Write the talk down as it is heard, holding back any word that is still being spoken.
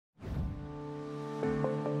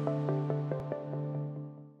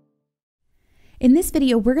In this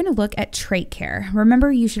video, we're going to look at trach care.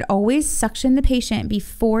 Remember, you should always suction the patient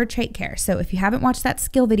before trach care. So if you haven't watched that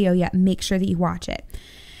skill video yet, make sure that you watch it.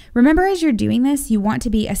 Remember, as you're doing this, you want to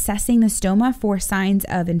be assessing the stoma for signs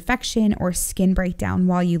of infection or skin breakdown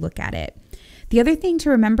while you look at it. The other thing to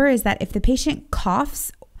remember is that if the patient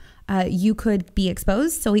coughs, you could be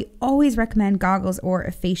exposed. So we always recommend goggles or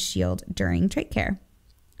a face shield during trach care.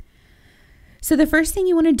 So the first thing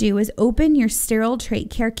you want to do is open your sterile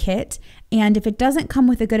trach care kit, and if it doesn't come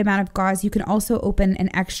with a good amount of gauze, you can also open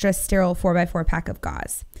an extra sterile 4x4 pack of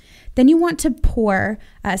gauze. Then you want to pour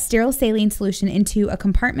sterile saline solution into a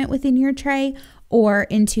compartment within your tray or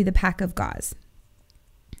into the pack of gauze.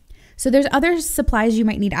 So there's other supplies you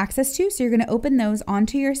might need access to, so you're going to open those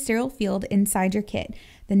onto your sterile field inside your kit.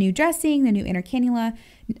 The new dressing, the new inner cannula,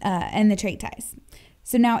 and the trach ties.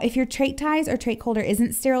 So now if your trach ties or trach holder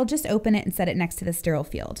isn't sterile, just open it and set it next to the sterile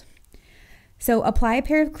field. So apply a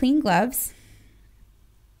pair of clean gloves.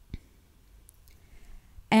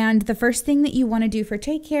 And the first thing that you want to do for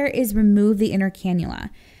trach care is remove the inner cannula.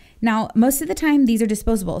 Now, most of the time these are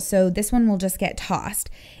disposable, so this one will just get tossed.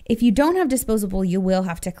 If you don't have disposable, you will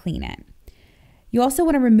have to clean it. You also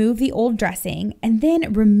want to remove the old dressing and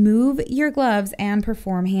then remove your gloves and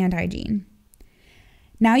perform hand hygiene.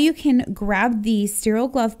 Now you can grab the sterile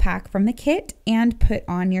glove pack from the kit and put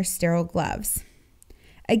on your sterile gloves.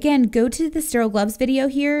 Again, go to the sterile gloves video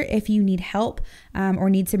here if you need help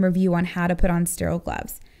or need some review on how to put on sterile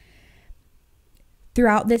gloves.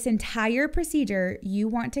 Throughout this entire procedure, you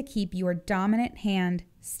want to keep your dominant hand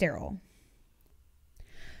sterile.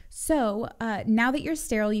 So now that you're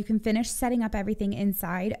sterile, you can finish setting up everything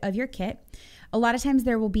inside of your kit. A lot of times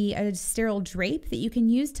there will be a sterile drape that you can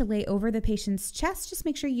use to lay over the patient's chest. Just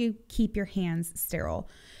make sure you keep your hands sterile.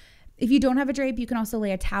 If you don't have a drape, you can also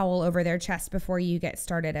lay a towel over their chest before you get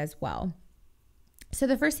started as well. So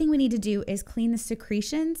the first thing we need to do is clean the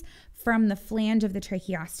secretions from the flange of the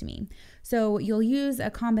tracheostomy. So you'll use a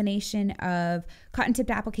combination of cotton-tipped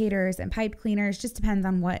applicators and pipe cleaners, just depends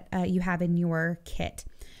on what you have in your kit.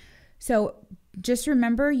 So just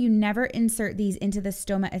remember, you never insert these into the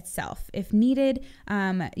stoma itself. If needed,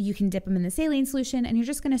 you can dip them in the saline solution and you're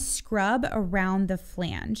just going to scrub around the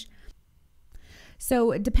flange.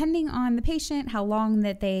 So depending on the patient, how long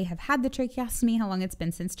that they have had the tracheostomy, how long it's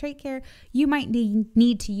been since trach care, you might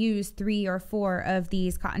need to use 3 or 4 of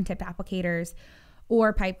these cotton-tipped applicators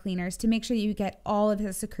or pipe cleaners to make sure you get all of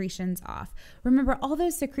the secretions off. Remember, all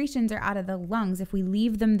those secretions are out of the lungs. If we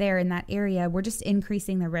leave them there in that area, we're just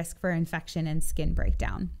increasing the risk for infection and skin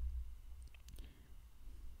breakdown.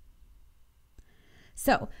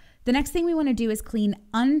 So the next thing we want to do is clean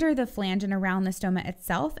under the flange and around the stoma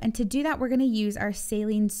itself. And to do that, we're going to use our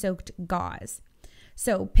saline-soaked gauze.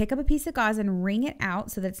 So pick up a piece of gauze and wring it out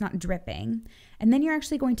so that it's not dripping. And then you're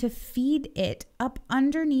actually going to feed it up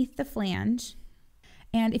underneath the flange.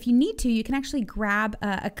 And if you need to, you can actually grab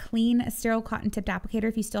a clean sterile cotton-tipped applicator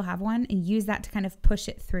if you still have one and use that to kind of push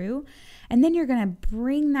it through. And then you're going to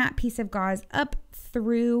bring that piece of gauze up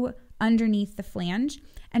through underneath the flange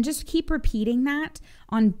and just keep repeating that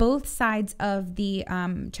on both sides of the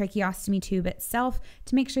tracheostomy tube itself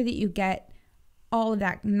to make sure that you get all of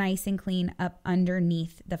that nice and clean up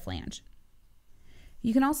underneath the flange.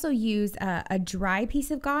 You can also use a dry piece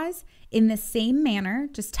of gauze in the same manner.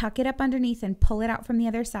 Just tuck it up underneath and pull it out from the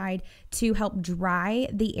other side to help dry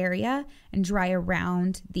the area and dry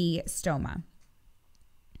around the stoma.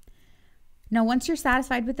 Now, once you're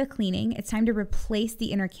satisfied with the cleaning, it's time to replace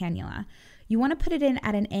the inner cannula. You want to put it in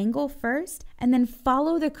at an angle first and then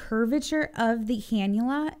follow the curvature of the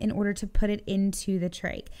cannula in order to put it into the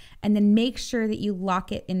trach, and then make sure that you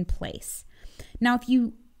lock it in place. Now, if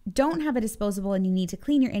you don't have a disposable and you need to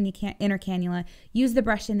clean your inner cannula, use the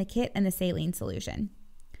brush in the kit and the saline solution.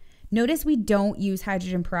 Notice we don't use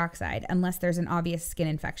hydrogen peroxide unless there's an obvious skin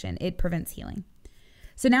infection. It prevents healing.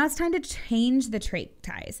 So now it's time to change the trach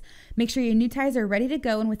ties. Make sure your new ties are ready to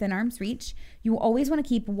go and within arm's reach. You will always want to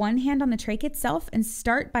keep one hand on the trach itself and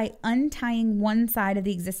start by untying one side of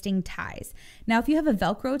the existing ties. Now, if you have a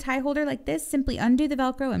Velcro tie holder like this, simply undo the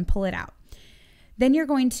Velcro and pull it out. Then you're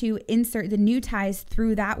going to insert the new ties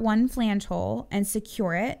through that one flange hole and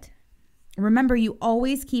secure it. Remember, you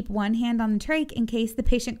always keep one hand on the trach in case the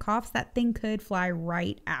patient coughs. That thing could fly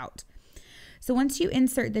right out. So once you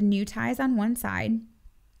insert the new ties on one side,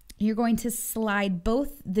 you're going to slide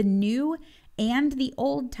both the new and the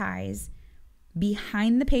old ties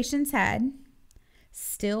behind the patient's head,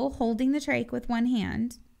 still holding the trach with one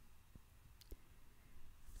hand.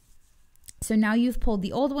 So now you've pulled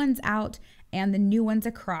the old ones out and the new ones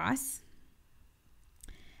across.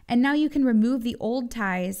 And now you can remove the old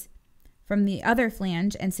ties from the other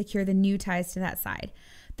flange and secure the new ties to that side.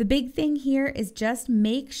 The big thing here is just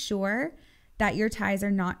make sure that your ties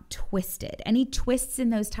are not twisted. Any twists in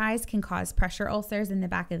those ties can cause pressure ulcers in the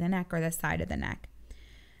back of the neck or the side of the neck.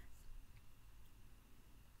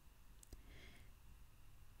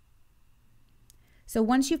 So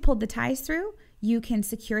once you've pulled the ties through, you can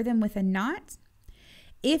secure them with a knot.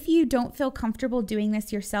 If you don't feel comfortable doing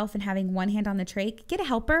this yourself and having one hand on the trach, get a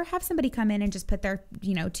helper, have somebody come in and just put their,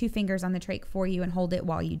 2 fingers on the trach for you and hold it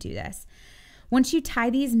while you do this. Once you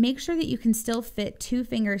tie these, make sure that you can still fit 2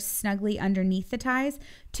 fingers snugly underneath the ties.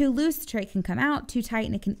 Too loose, the trach can come out. Too tight,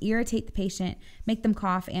 and it can irritate the patient, make them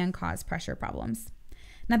cough, and cause pressure problems.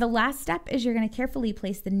 Now, the last step is you're going to carefully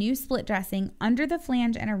place the new split dressing under the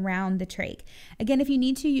flange and around the trach. Again, if you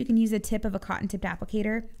need to, you can use a tip of a cotton-tipped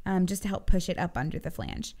applicator just to help push it up under the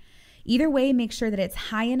flange. Either way, make sure that it's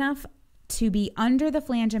high enough to be under the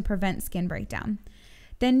flange and prevent skin breakdown.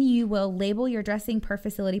 Then you will label your dressing per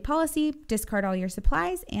facility policy, discard all your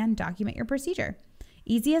supplies, and document your procedure.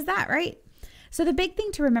 Easy as that, right? So the big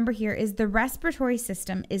thing to remember here is the respiratory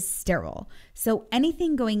system is sterile. So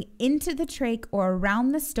anything going into the trach or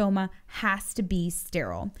around the stoma has to be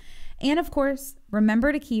sterile. And of course,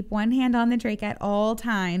 remember to keep one hand on the trach at all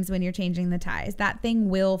times when you're changing the ties. That thing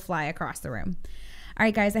will fly across the room. All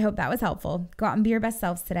right, guys, I hope that was helpful. Go out and be your best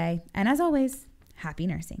selves today. And as always, happy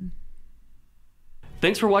nursing.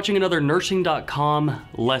 Thanks for watching another nursing.com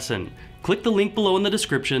lesson. Click the link below in the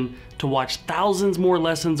description to watch thousands more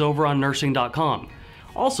lessons over on nursing.com.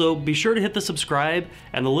 Also, be sure to hit the subscribe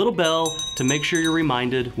and the little bell to make sure you're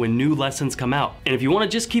reminded when new lessons come out. And if you want to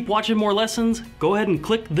just keep watching more lessons, go ahead and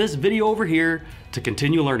click this video over here to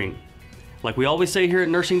continue learning. Like we always say here at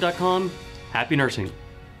nursing.com, happy nursing.